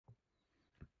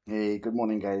Hey, good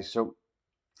morning, guys. So,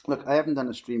 look, I haven't done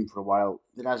a stream for a while.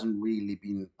 There hasn't really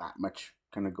been that much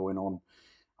kind of going on.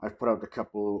 I've put out a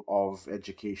couple of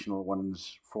educational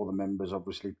ones for the members,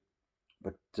 obviously,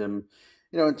 but in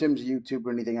terms of YouTube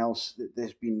or anything else,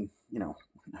 there's been,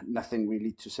 nothing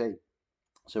really to say.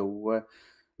 So,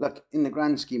 look, in the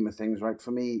grand scheme of things, right,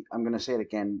 for me, I'm going to say it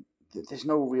again, there's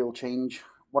no real change.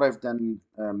 What I've done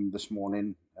this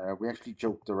morning, we actually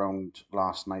joked around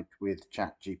last night with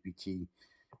Chat GPT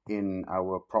in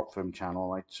our prop firm channel,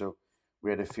 right? So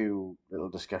we had a few little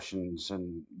discussions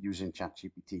and using Chat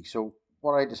GPT. So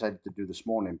what I decided to do this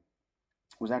morning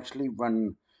was actually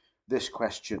run this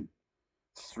question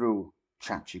through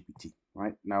Chat GPT,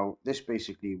 right? Now this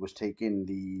basically was taking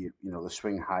the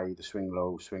swing high, the swing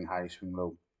low, swing high, swing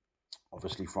low,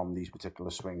 obviously from these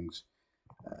particular swings.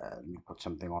 Let me put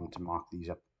something on to mark these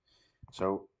up.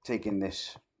 So taking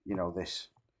this, this,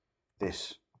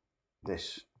 this,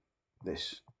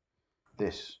 this,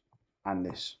 this, and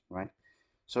this, right?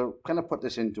 So kind of put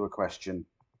this into a question,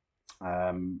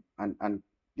 and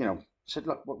said,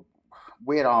 look,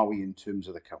 where are we in terms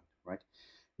of the count, right?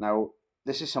 Now,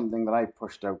 this is something that I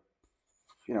pushed out,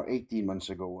 18 months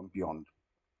ago and beyond.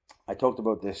 I talked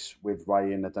about this with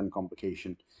Ryan at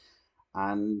Uncomplication,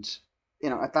 and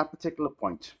at that particular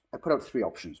point, I put out three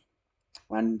options,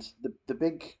 and the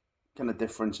big kind of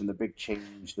difference and the big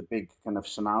change, the big kind of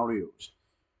scenarios,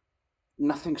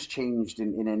 nothing's changed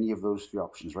in any of those three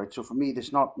options, right? So for me,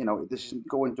 this not, this isn't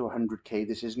going to 100K,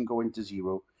 this isn't going to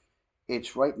zero.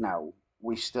 It's right now,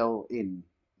 we're still in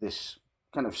this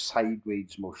kind of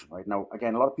sideways motion, right? Now,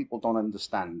 again, a lot of people don't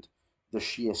understand the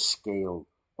sheer scale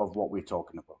of what we're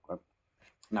talking about, right?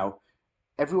 Now,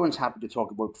 everyone's happy to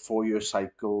talk about 4-year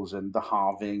cycles and the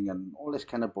halving and all this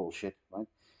kind of bullshit, right?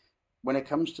 When it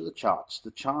comes to the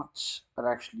charts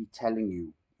are actually telling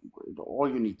you all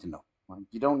you need to know. Right?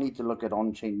 You don't need to look at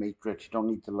on-chain matrix. You don't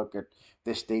need to look at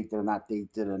this data and that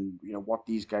data and what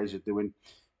these guys are doing.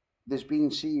 There's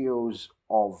been CEOs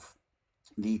of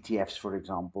the ETFs, for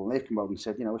example, and they've come out and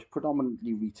said, it's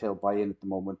predominantly retail buy-in at the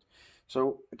moment.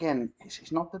 So again,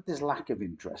 it's not that there's lack of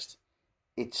interest;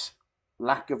 it's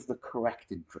lack of the correct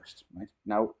interest. Right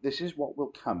now, this is what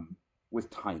will come with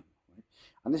time, right?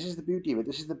 And this is the beauty of it.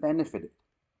 This is the benefit of it.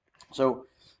 So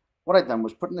what I'd done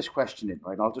was putting this question in,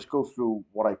 right? I'll just go through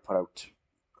what I put out,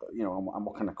 and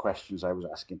what kind of questions I was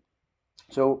asking.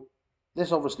 So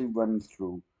this obviously runs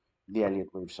through the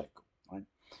Elliott Wave cycle, right?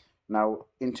 Now,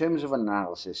 in terms of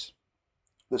analysis,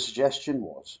 the suggestion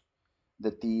was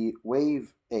that the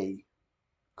wave A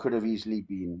could have easily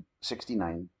been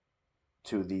 69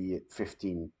 to the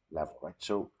 15 level, right?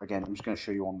 So again, I'm just going to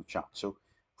show you on the chart. So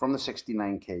from the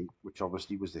 69K, which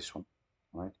obviously was this one,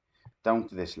 right, down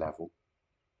to this level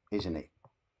is an A,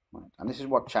 right? And this is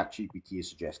what ChatGPT is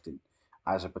suggesting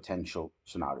as a potential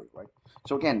scenario, right?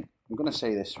 So again, I'm going to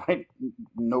say this, right?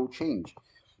 No change.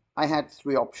 I had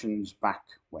three options back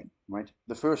when, right?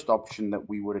 The first option that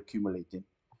we were accumulating,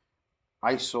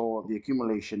 I saw the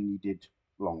accumulation needed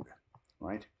longer,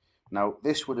 right? Now,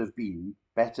 this would have been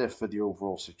better for the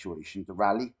overall situation, the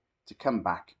rally, to come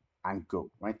back and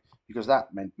go, right? Because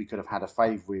that meant we could have had a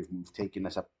 5-wave move taking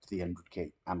us up to the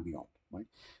 100K and beyond, right?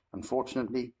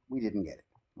 Unfortunately, we didn't get it,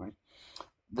 right?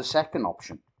 The second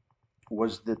option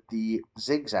was that the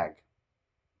zigzag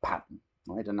pattern,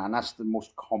 right? And that's the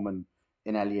most common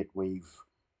in Elliott Wave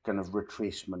kind of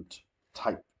retracement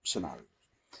type scenario.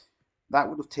 That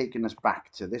would have taken us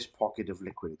back to this pocket of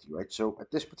liquidity, right? So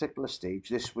at this particular stage,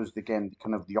 this was again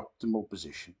kind of the optimal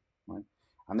position, right?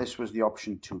 And this was the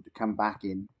option two, to come back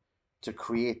in to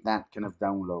create that kind of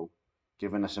down low,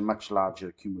 giving us a much larger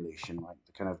accumulation, right?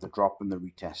 The kind of the drop and the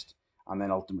retest, and then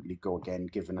ultimately go again,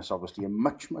 giving us obviously a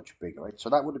much, much bigger, right? So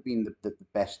that would have been the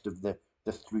best of the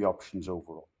three options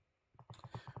overall.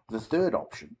 The third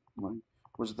option, right,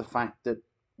 was the fact that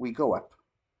we go up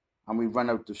and we run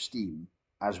out of steam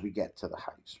as we get to the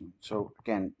highs. Right? So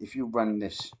again, if you run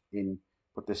this in,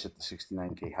 put this at the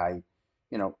 69K high,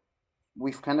 you know,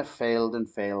 we've kind of failed and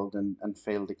failed and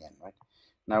failed again, right?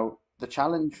 Now, the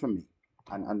challenge for me,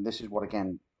 and this is what,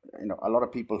 again, a lot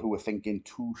of people who are thinking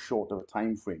too short of a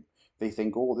time frame, they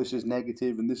think, oh, this is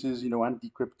negative and this is,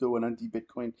 anti-crypto and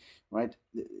anti-Bitcoin, right?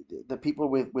 The people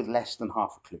with less than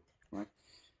half a clue, right?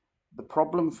 The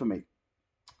problem for me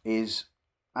is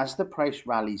as the price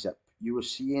rallies up, you are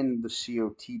seeing the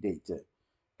COT data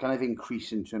kind of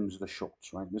increase in terms of the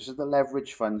shorts, right? This is the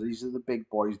leverage funds. These are the big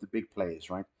boys, the big players,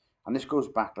 right? And this goes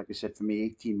back, like I said, for me,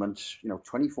 18 months,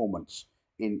 24 months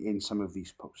in some of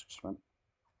these posts, right?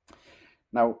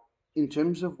 Now, in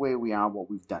terms of where we are, what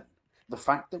we've done, the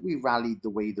fact that we rallied the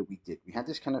way that we did, we had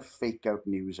this kind of fake out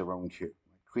news around here,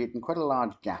 right? Creating quite a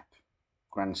large gap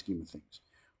grand scheme of things.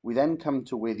 We then come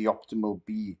to where the optimal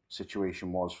B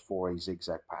situation was for a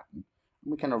zigzag pattern,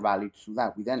 and we kind of rallied through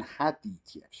that. We then had the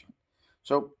ETFs. Right?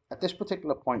 So at this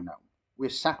particular point now, we're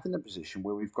sat in a position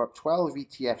where we've got 12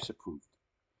 ETFs approved,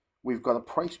 we've got a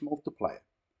price multiplier,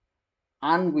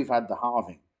 and we've had the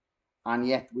halving, and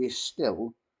yet we're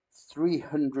still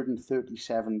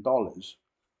 $337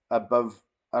 above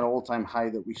an all-time high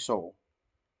that we saw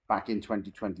back in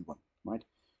 2021, right?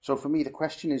 So for me, the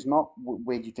question is not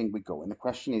where do you think we go, and the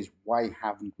question is why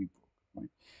haven't we broke, right?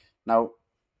 Now,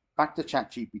 back to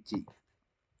Chat GPT,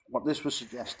 what this was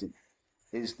suggesting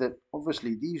is that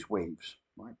obviously these waves,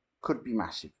 right, could be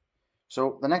massive.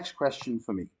 So the next question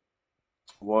for me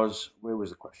was, where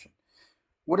was the question?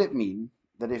 Would it mean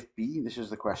that if B, this is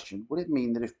the question, would it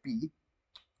mean that if B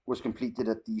was completed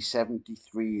at the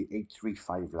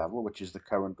 73,835 level, which is the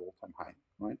current all-time high,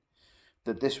 right,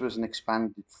 that this was an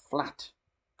expanded flat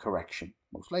correction,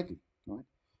 most likely, right?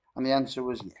 And the answer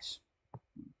was yes.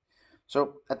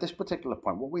 So at this particular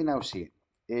point, what we now see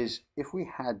is if we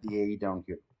had the A down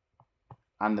here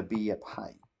and the B up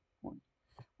high, right,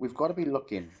 we've got to be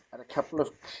looking at a couple of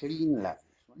clean levels,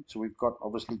 right? So we've got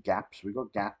obviously gaps, we've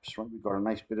got gaps, right? We've got a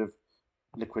nice bit of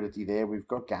liquidity there, we've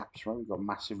got gaps, right? We've got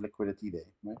massive liquidity there,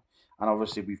 right? And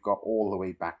obviously we've got all the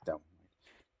way back down.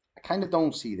 I kind of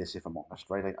don't see this, if I'm honest,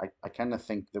 right? I kind of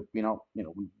think that we're not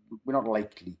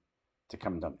likely to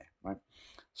come down there, right?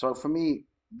 So for me,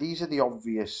 these are the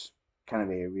obvious kind of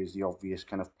areas, the obvious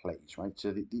kind of plays, right?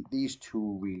 So these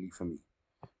two really for me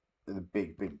are the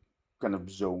big kind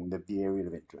of zone, the area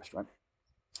of interest, right?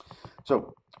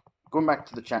 So going back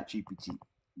to the Chat GPT,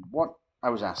 what I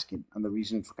was asking, and the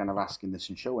reason for kind of asking this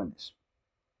and showing this,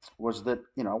 was that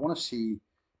I want to see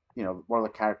what are the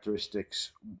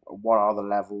characteristics, what are the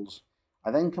levels.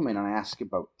 I then come in and I ask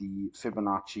about the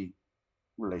Fibonacci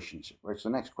relationship, right? So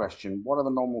the next question, what are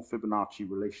the normal Fibonacci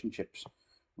relationships,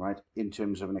 right, in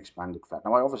terms of an expanded flat?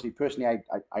 Now, I obviously, personally,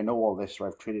 I know all this, so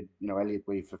I've traded, Elliott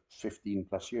Wave for 15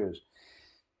 plus years.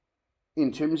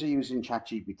 In terms of using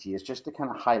ChatGPT, it's just to kind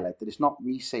of highlight that it's not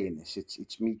me saying this,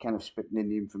 it's me kind of spitting in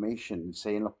the information and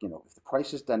saying, look, if the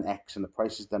price has done X and the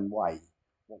price has done Y,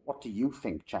 what do you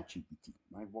think, ChatGPT,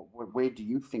 right? Where do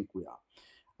you think we are?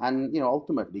 And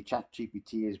ultimately,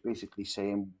 ChatGPT is basically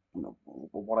saying,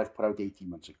 what I've put out 18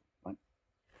 months ago, right?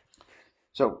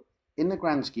 So, in the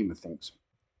grand scheme of things,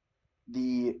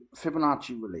 the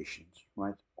Fibonacci relations,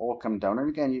 right, all come down. And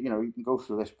again, you can go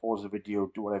through this, pause the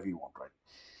video, do whatever you want, right?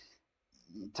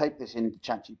 You type this into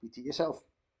ChatGPT yourself.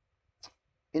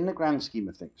 In the grand scheme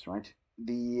of things, right,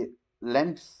 the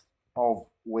length of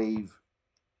wave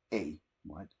A,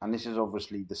 right, and this is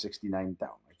obviously the 69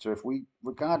 down, right? So if we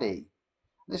regard A,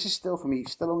 this is still, for me,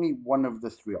 still only one of the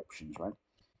three options, right?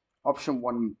 Option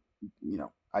one,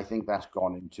 I think that's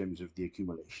gone in terms of the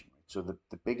accumulation, right? So the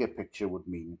bigger picture would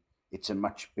mean it's a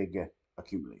much bigger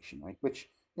accumulation, right? Which,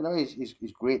 is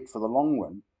great for the long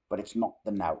run, but it's not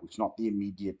the now, it's not the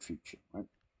immediate future, right?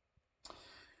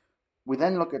 We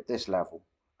then look at this level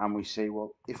and we say,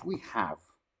 well, if we have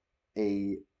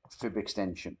a fib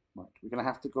extension, right, we're going to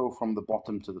have to go from the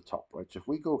bottom to the top, right? So if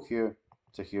we go here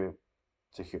to here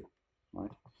to here,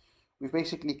 right, we've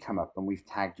basically come up and we've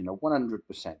tagged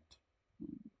 100%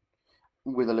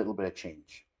 with a little bit of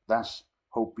change. That's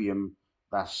hopium,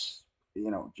 that's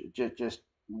just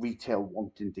retail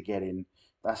wanting to get in,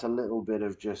 that's a little bit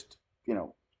of just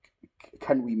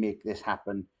can we make this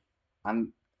happen?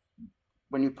 And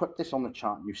when you put this on the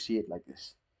chart and you see it like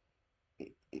this,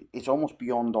 it's almost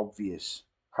beyond obvious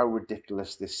how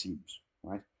ridiculous this seems,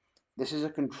 right? This is a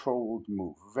controlled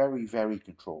move, very, very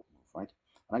controlled move, right?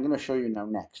 And I'm going to show you now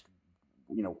next,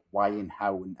 why and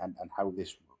how and how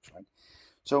this works, right?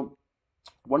 So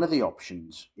one of the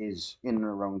options is in and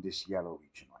around this yellow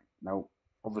region, right? Now,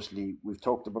 obviously, we've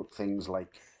talked about things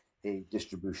like a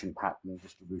distribution pattern,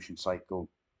 distribution cycle,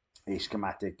 a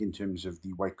schematic in terms of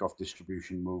the Wyckoff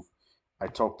distribution move. I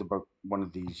talked about one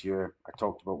of these here. I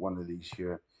talked about one of these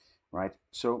here, right?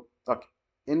 So, look,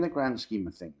 in the grand scheme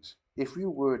of things, if you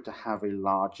were to have a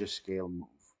larger scale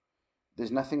move,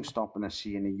 there's nothing stopping us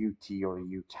seeing a UT or a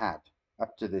UTAD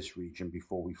up to this region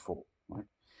before we fall, right?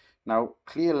 Now,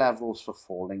 clear levels for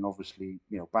falling, obviously,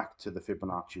 back to the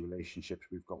Fibonacci relationships,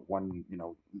 we've got one,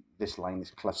 this line,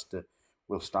 this cluster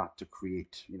will start to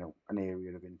create, an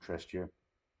area of interest here.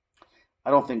 I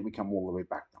don't think we come all the way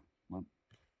back down, right?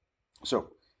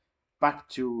 So back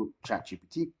to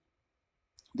ChatGPT.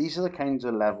 These are the kinds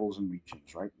of levels and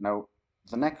regions, right? Now,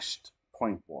 the next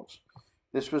point was,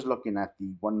 this was looking at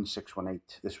the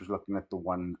 1618, this was looking at the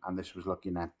 1, and this was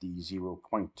looking at the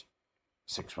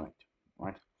 0.618,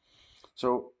 right?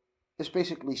 So this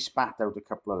basically spat out a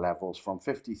couple of levels from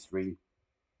 53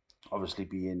 obviously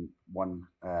being one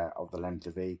of the length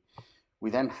of A. We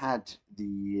then had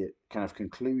the kind of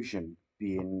conclusion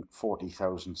being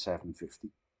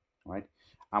 40,750, right?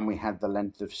 And we had the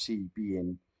length of C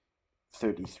being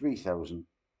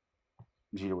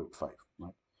 33,085,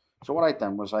 right? So what I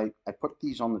done was I put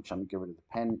these on the chart, get rid of the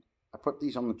pen, I put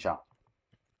these on the chart,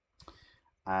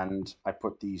 and I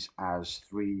put these as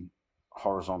three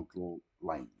horizontal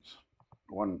lines.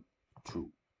 One,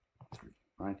 two, three,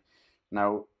 right?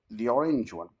 Now, the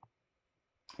orange one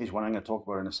is what I'm going to talk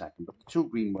about in a second, but the two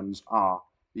green ones are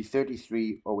the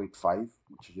 33085,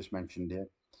 which I just mentioned here,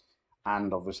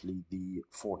 and obviously the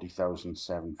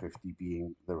 40,750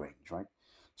 being the range, right?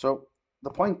 So the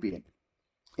point being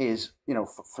is,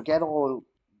 forget all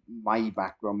my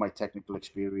background, my technical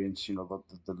experience,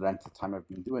 the length of time I've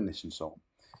been doing this and so on.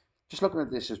 Just looking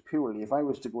at this as purely, if I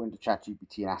was to go into Chat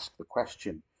GPT and ask the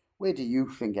question, where do you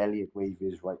think Elliott Wave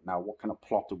is right now? What kind of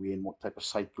plot are we in? What type of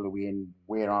cycle are we in?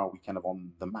 Where are we kind of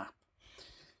on the map?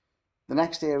 The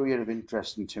next area of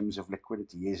interest in terms of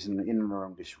liquidity is in and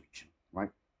around this region,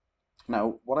 right?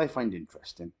 Now, what I find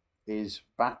interesting is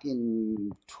back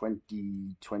in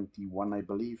 2021, I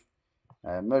believe,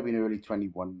 maybe in early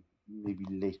 21, maybe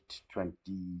late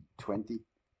 2020,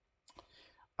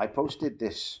 I posted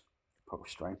this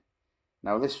post, right?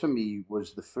 Now, this for me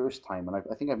was the first time, and I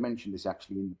think I've mentioned this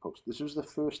actually in the post. This was the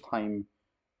first time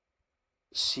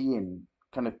seeing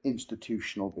kind of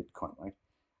institutional Bitcoin, right?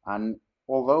 And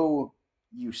although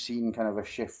you've seen kind of a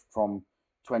shift from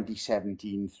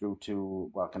 2017 through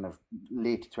to, well, kind of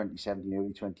late 2017,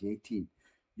 early 2018,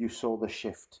 you saw the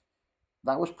shift.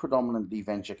 That was predominantly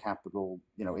venture capital,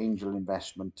 angel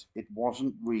investment. It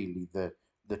wasn't really the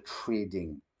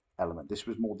trading element. This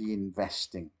was more the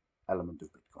investing element of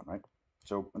Bitcoin, right?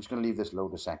 So I'm just going to leave this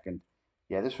load a second.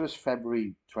 Yeah, this was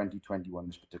February 2021,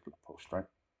 this particular post, right?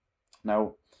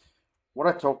 Now, what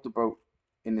I talked about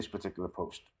in this particular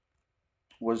post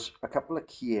was a couple of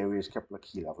key areas, a couple of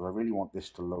key levels. I really want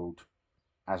this to load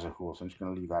as a whole, so I'm just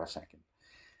going to leave that a second.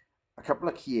 A couple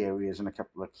of key areas and a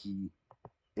couple of key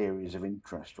areas of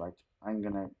interest, right? I'm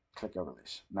going to click out of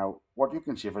this. Now, what you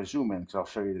can see, if I zoom in, because I'll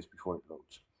show you this before it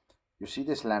loads, you see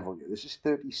this level here. This is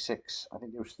 36, I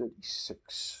think it was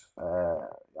 36,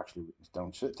 actually written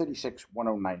down, so 36,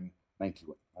 109,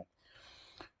 91, right?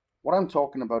 What I'm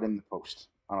talking about in the post,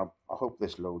 and I hope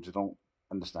this loads, I don't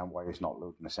understand why it's not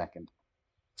loading in a second.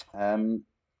 Um,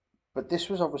 but this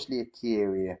was obviously a key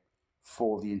area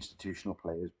for the institutional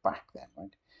players back then,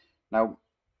 right? Now,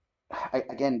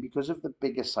 again, because of the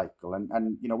bigger cycle, and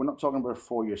we're not talking about a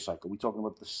 4-year cycle, we're talking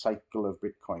about the cycle of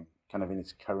Bitcoin kind of in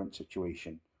its current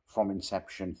situation from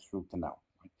inception through to now.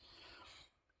 Right?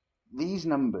 These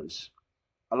numbers,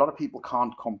 a lot of people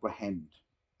can't comprehend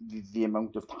the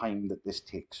amount of time that this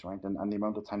takes, right? And the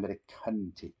amount of time that it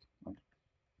can take, right?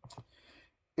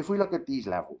 If we look at these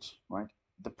levels, right,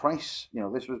 the price,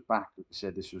 this was back, like I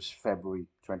said, this was February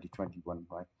 2021,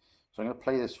 right? So I'm going to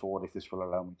play this forward if this will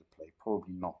allow me to play.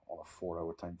 Probably not on a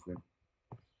 4-hour time frame.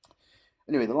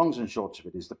 Anyway, the longs and shorts of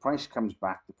it is the price comes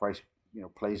back, the price,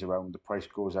 plays around, the price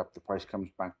goes up, the price comes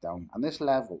back down. And this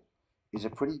level is a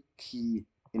pretty key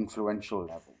influential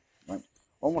level, right?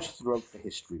 Almost throughout the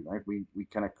history, right? We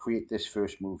kind of create this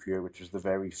first move here, which was the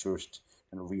very first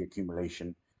kind of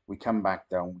reaccumulation. We come back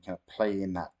down, we kind of play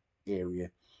in that area.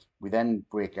 We then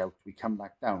break out, we come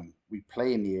back down. We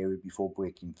play in the area before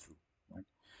breaking through, right?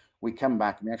 We come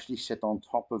back and we actually sit on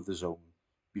top of the zone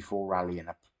before rallying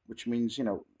up, which means,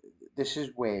 this is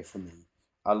where, for me,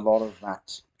 a lot of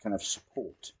that kind of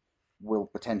support will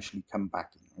potentially come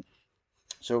back in. Right?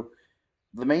 So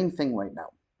the main thing right now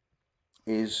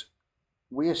is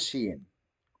we are seeing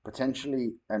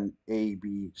potentially an A,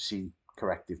 B, C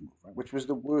corrective move, right? Which was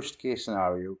the worst case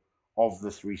scenario of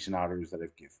the three scenarios that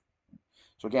I've given.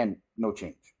 So again, no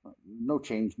change, right? No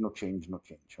change, no change, no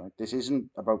change, right? This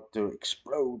isn't about to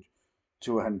explode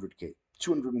to 100K,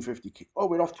 250K. Oh,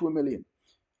 we're off to 1 million.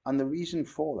 And the reason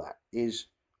for that is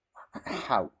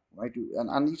how, right?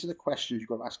 And these are the questions you've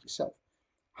got to ask yourself.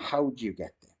 How do you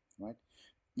get there, right?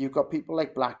 You've got people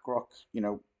like BlackRock,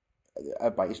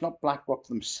 buy. It's not BlackRock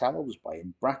themselves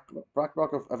buying.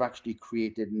 BlackRock have actually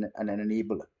created an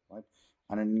enabler, right?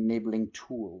 An enabling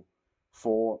tool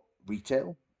for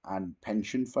retail and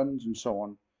pension funds and so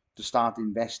on to start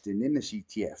investing in this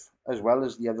ETF, as well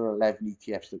as the other 11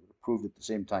 ETFs that were approved at the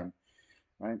same time,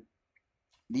 right?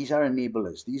 These are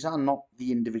enablers. These are not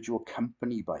the individual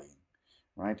company buying,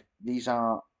 right? These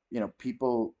are,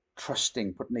 people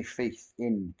trusting, putting their faith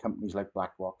in companies like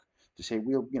BlackRock to say,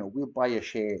 we'll buy a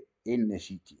share in this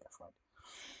ETF, right?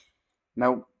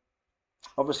 Now,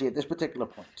 obviously, at this particular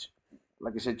point,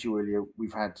 like I said to you earlier,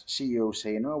 we've had CEOs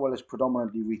saying, oh, well, it's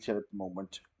predominantly retail at the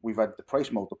moment. We've had the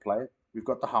price multiplier, we've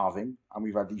got the halving, and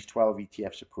we've had these 12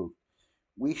 ETFs approved.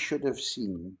 We should have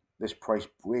seen this price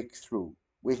break through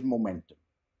with momentum,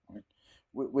 right?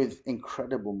 With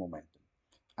incredible momentum.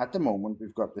 At the moment,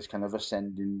 we've got this kind of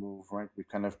ascending move, right? We've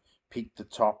kind of peaked the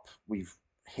top, we've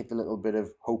hit a little bit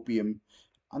of hopium,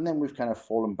 and then we've kind of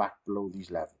fallen back below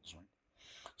these levels, right?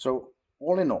 So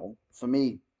all in all, for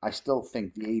me, I still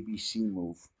think the ABC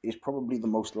move is probably the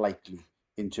most likely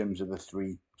in terms of the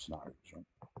three scenarios, right?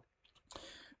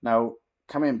 Now,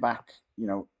 coming back,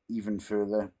 even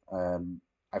further,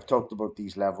 I've talked about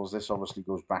these levels. This obviously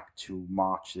goes back to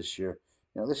March this year.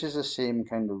 This is the same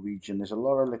kind of region. There's a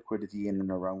lot of liquidity in and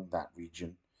around that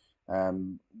region,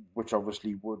 which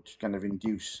obviously would kind of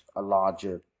induce a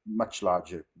larger, much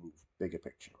larger move, bigger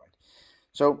picture, right?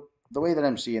 So the way that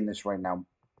I'm seeing this right now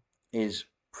is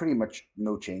pretty much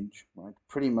no change, right?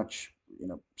 Pretty much,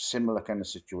 similar kind of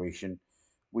situation.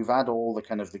 We've had all the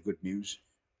kind of the good news.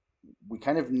 We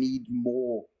kind of need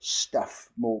more stuff,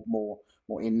 more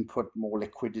input, more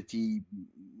liquidity,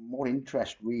 more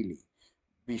interest really,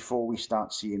 before we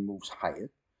start seeing moves higher.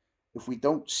 If we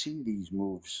don't see these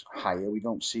moves higher, we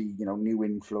don't see, new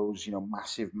inflows,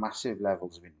 massive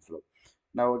levels of inflow.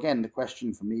 Now, again, the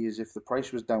question for me is if the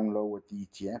price was down low at the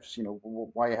ETFs,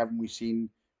 why haven't we seen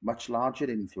much larger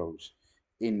inflows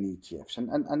in the ETFs?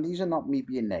 And these are not me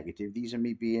being negative. These are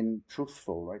me being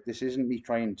truthful, right? This isn't me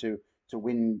trying to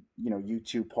win,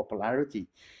 YouTube popularity.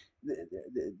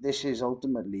 This is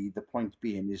ultimately the point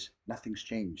being is nothing's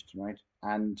changed, right?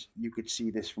 And you could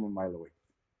see this from a mile away.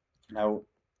 Now,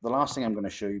 the last thing I'm going to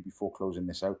show you before closing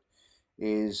this out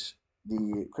is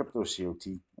the crypto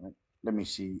COT. Right? Let me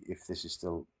see if this is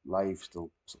still live,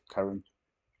 still current.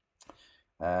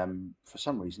 For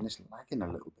some reason, it's lagging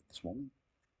a little bit this morning.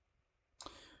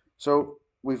 So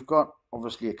we've got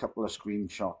obviously a couple of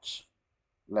screenshots.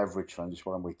 Leverage funds is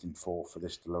what I'm waiting for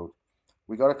this to load.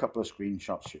 We got a couple of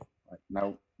screenshots here. Right?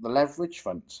 Now, the leverage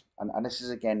funds, and this is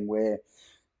again where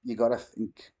you got to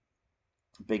think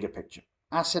bigger picture.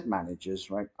 Asset managers,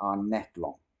 right, are net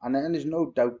long. And there's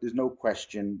no doubt, there's no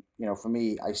question, for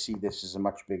me, I see this as a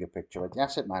much bigger picture. Right? The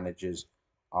asset managers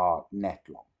are net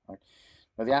long, right?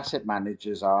 Now, the asset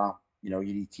managers are, your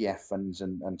ETF funds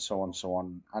and so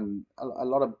on, and a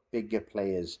lot of bigger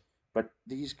players. But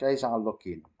these guys are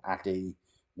looking at a,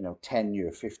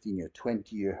 10-year, 15-year,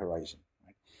 20-year horizon.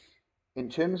 Right? In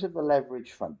terms of the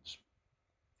leverage funds,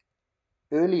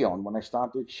 early on when I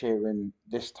started sharing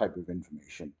this type of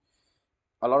information,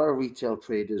 a lot of retail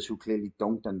traders who clearly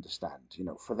don't understand,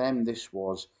 for them this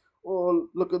was, oh,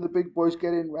 look at the big boys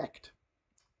getting wrecked.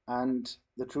 And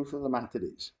the truth of the matter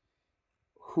is,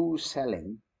 who's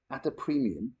selling at a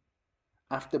premium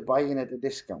after buying at a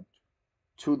discount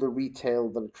to the retail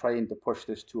that are trying to push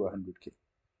this to 100K?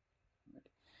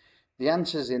 The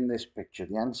answer's in this picture,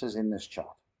 the answer's in this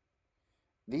chart.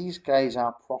 These guys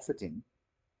are profiting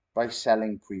by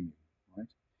selling premium, right?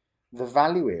 The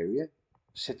value area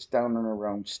sits down and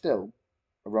around still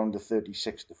around the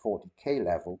 36 to 40K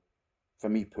level for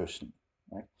me personally,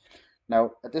 right?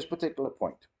 Now, at this particular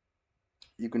point,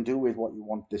 you can do with what you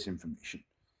want this information.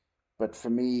 But for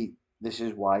me, this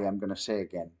is why I'm going to say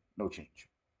again, no change,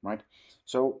 right?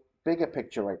 So bigger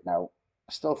picture right now,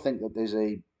 I still think that there's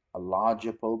a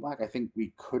larger pullback. I think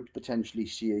we could potentially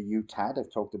see a UTAD.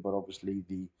 I've talked about obviously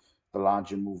the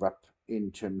larger move up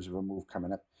in terms of a move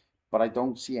coming up, but I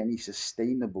don't see any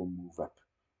sustainable move up,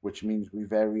 which means we're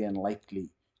very unlikely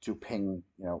to ping,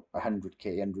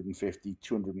 100K, 150,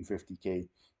 250K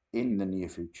in the near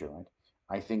future, right?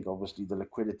 I think obviously the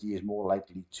liquidity is more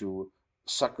likely to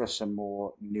sucker some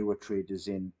more newer traders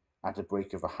in at a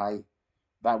break of a high.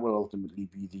 That will ultimately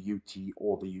be the UT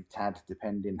or the UTAD,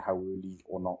 depending how early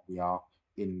or not we are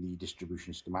in the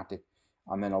distribution schematic.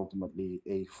 And then ultimately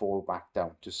a fall back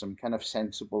down to some kind of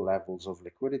sensible levels of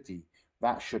liquidity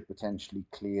that should potentially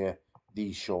clear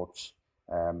these shorts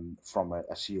from a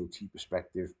COT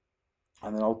perspective,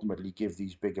 and then ultimately give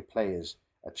these bigger players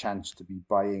a chance to be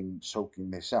buying,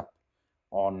 soaking this up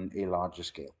on a larger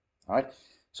scale. All right.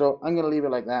 So I'm going to leave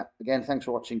it like that. Again, thanks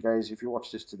for watching, guys. If you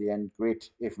watch this to the end,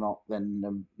 great. If not,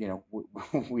 then,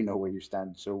 we know where you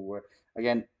stand. So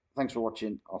again, thanks for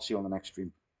watching. I'll see you on the next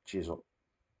stream. Cheers all.